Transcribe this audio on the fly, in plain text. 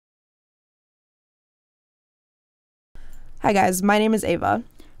Hi guys, my name is Ava.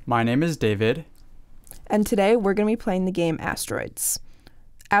 My name is David. And today we're going to be playing the game Asteroids.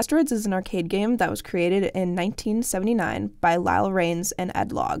 Asteroids is an arcade game that was created in 1979 by Lyle Raines and Ed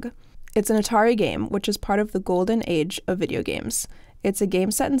Logg. It's an Atari game, which is part of the golden age of video games. It's a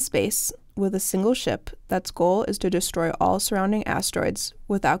game set in space with a single ship that's goal is to destroy all surrounding asteroids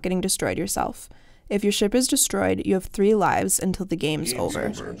without getting destroyed yourself. If your ship is destroyed, you have 3 lives until the game's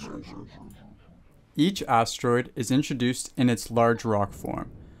over. Each asteroid is introduced in its large rock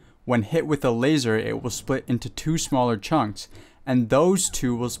form. When hit with a laser, it will split into 2 smaller chunks, and those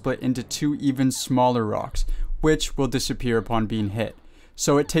 2 will split into 2 even smaller rocks, which will disappear upon being hit.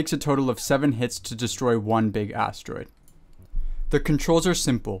 So it takes a total of 7 hits to destroy 1 big asteroid. The controls are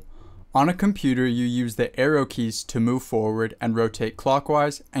simple. On a computer, you use the arrow keys to move forward and rotate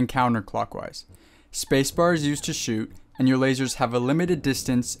clockwise and counterclockwise. Spacebar is used to shoot, and your lasers have a limited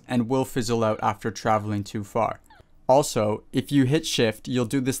distance and will fizzle out after traveling too far. Also, if you hit shift, you'll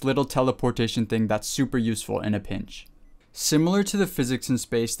do this little teleportation thing that's super useful in a pinch. Similar to the physics in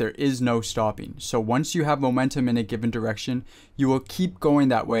space, there is no stopping, so once you have momentum in a given direction, you will keep going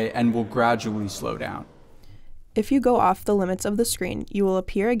that way and will gradually slow down. If you go off the limits of the screen, you will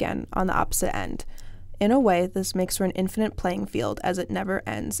appear again on the opposite end. In a way, this makes for an infinite playing field, as it never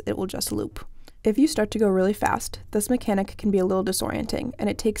ends, it will just loop. If you start to go really fast, this mechanic can be a little disorienting, and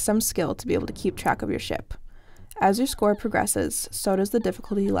it takes some skill to be able to keep track of your ship. As your score progresses, so does the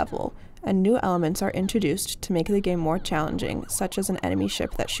difficulty level, and new elements are introduced to make the game more challenging, such as an enemy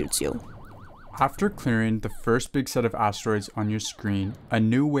ship that shoots you. After clearing the first big set of asteroids on your screen, a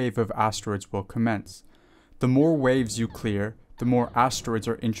new wave of asteroids will commence. The more waves you clear, the more asteroids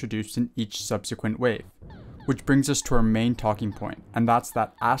are introduced in each subsequent wave. Which brings us to our main talking point, and that's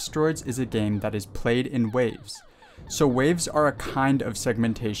that Asteroids is a game that is played in waves. So waves are a kind of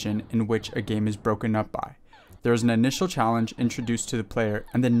segmentation in which a game is broken up by. There is an initial challenge introduced to the player,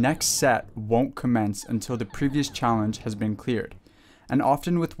 and the next set won't commence until the previous challenge has been cleared. And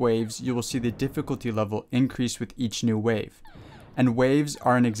often with waves, you will see the difficulty level increase with each new wave. And waves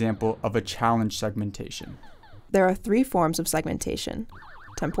are an example of a challenge segmentation. There are 3 forms of segmentation: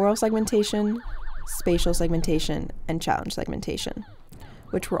 temporal segmentation, spatial segmentation, and challenge segmentation,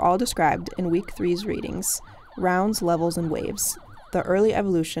 which were all described in Week 3's readings, Rounds, Levels, and Waves, The Early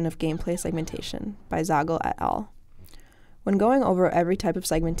Evolution of Gameplay Segmentation by Zagel et al. When going over every type of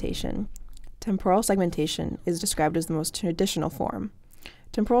segmentation, temporal segmentation is described as the most traditional form.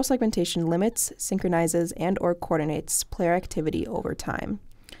 Temporal segmentation limits, synchronizes, and/or coordinates player activity over time,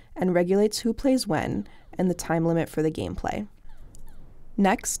 and regulates who plays when and the time limit for the gameplay.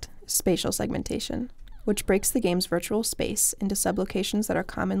 Next, spatial segmentation, which breaks the game's virtual space into sublocations that are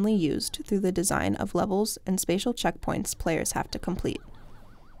commonly used through the design of levels and spatial checkpoints players have to complete.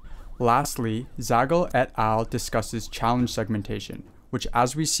 Lastly, Zagel et al. Discusses challenge segmentation, which,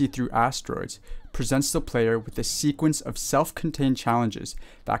 as we see through Asteroids, presents the player with a sequence of self-contained challenges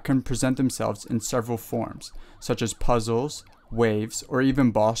that can present themselves in several forms, such as puzzles, waves, or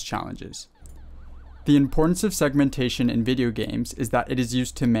even boss challenges. The importance of segmentation in video games is that it is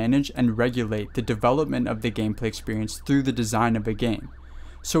used to manage and regulate the development of the gameplay experience through the design of a game.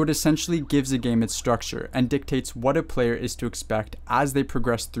 So it essentially gives a game its structure and dictates what a player is to expect as they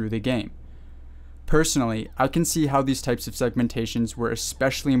progress through the game. Personally, I can see how these types of segmentations were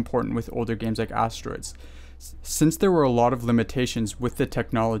especially important with older games like Asteroids, since there were a lot of limitations with the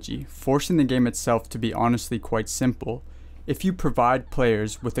technology, forcing the game itself to be honestly quite simple. If you provide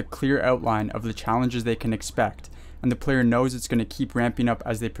players with a clear outline of the challenges they can expect, and the player knows it's going to keep ramping up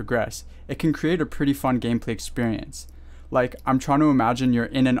as they progress, it can create a pretty fun gameplay experience. Like, I'm trying to imagine you're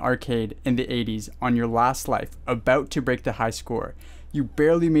in an arcade in the 80s on your last life, about to break the high score. You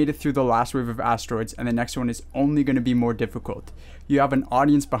barely made it through the last wave of asteroids, and the next one is only going to be more difficult. You have an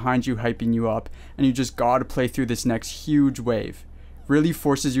audience behind you hyping you up, and you just gotta play through this next huge wave. Really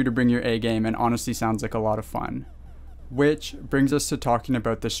forces you to bring your A game, and honestly sounds like a lot of fun. Which brings us to talking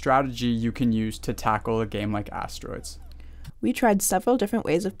about the strategy you can use to tackle a game like Asteroids. We tried several different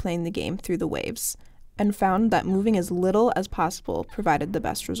ways of playing the game through the waves, and found that moving as little as possible provided the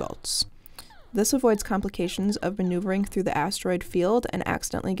best results. This avoids complications of maneuvering through the asteroid field and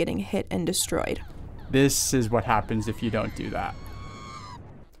accidentally getting hit and destroyed. This is what happens if you don't do that.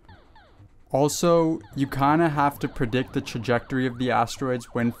 Also, you kinda have to predict the trajectory of the asteroids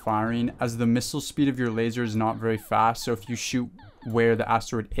when firing, as the missile speed of your laser is not very fast, so if you shoot where the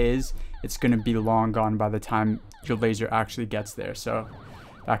asteroid is, it's gonna be long gone by the time your laser actually gets there, so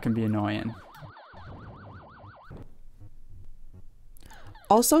that can be annoying.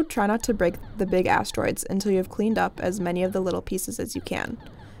 Also, try not to break the big asteroids until you have cleaned up as many of the little pieces as you can.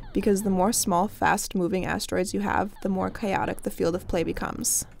 because the more small, fast-moving asteroids you have, the more chaotic the field of play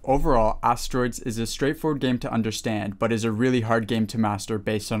becomes. Overall, Asteroids is a straightforward game to understand, but is a really hard game to master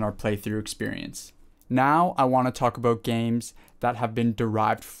based on our playthrough experience. Now, I want to talk about games that have been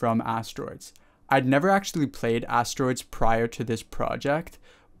derived from Asteroids. I'd never actually played Asteroids prior to this project,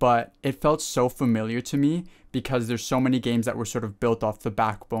 but it felt so familiar to me because there's so many games that were sort of built off the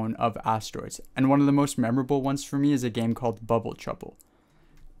backbone of Asteroids. And one of the most memorable ones for me is a game called Bubble Trouble.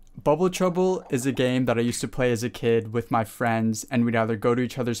 Bubble Trouble is a game that I used to play as a kid with my friends, and we'd either go to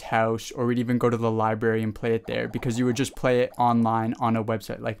each other's house or we'd even go to the library and play it there because you would just play it online on a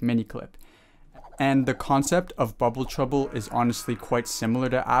website like Miniclip. And the concept of Bubble Trouble is honestly quite similar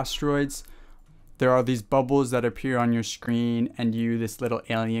to Asteroids. There are these bubbles that appear on your screen, and you, this little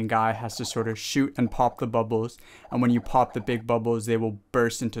alien guy, has to sort of shoot and pop the bubbles. And when you pop the big bubbles, they will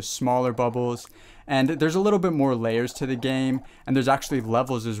burst into smaller bubbles. And there's a little bit more layers to the game, and there's actually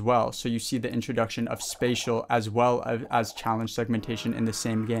levels as well. So you see the introduction of spatial as well as challenge segmentation in the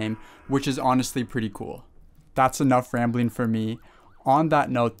same game, which is honestly pretty cool. That's enough rambling for me. On that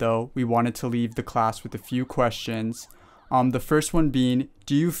note, though, we wanted to leave the class with a few questions. The first one being,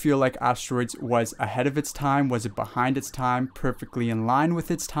 do you feel like Asteroids was ahead of its time? Was it behind its time, perfectly in line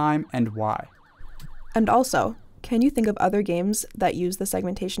with its time, and why? And also, can you think of other games that use the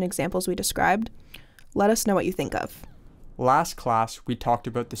segmentation examples we described? Let us know what you think of. Last class, we talked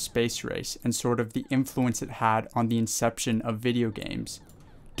about the space race and sort of the influence it had on the inception of video games.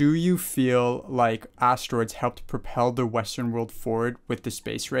 Do you feel like Asteroids helped propel the Western world forward with the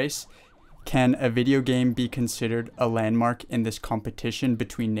space race? Can a video game be considered a landmark in this competition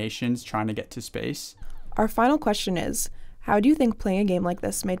between nations trying to get to space? Our final question is, how do you think playing a game like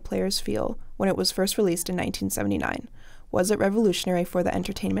this made players feel when it was first released in 1979? Was it revolutionary for the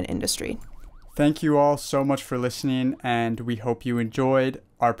entertainment industry? Thank you all so much for listening, and we hope you enjoyed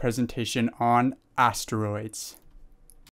our presentation on Asteroids.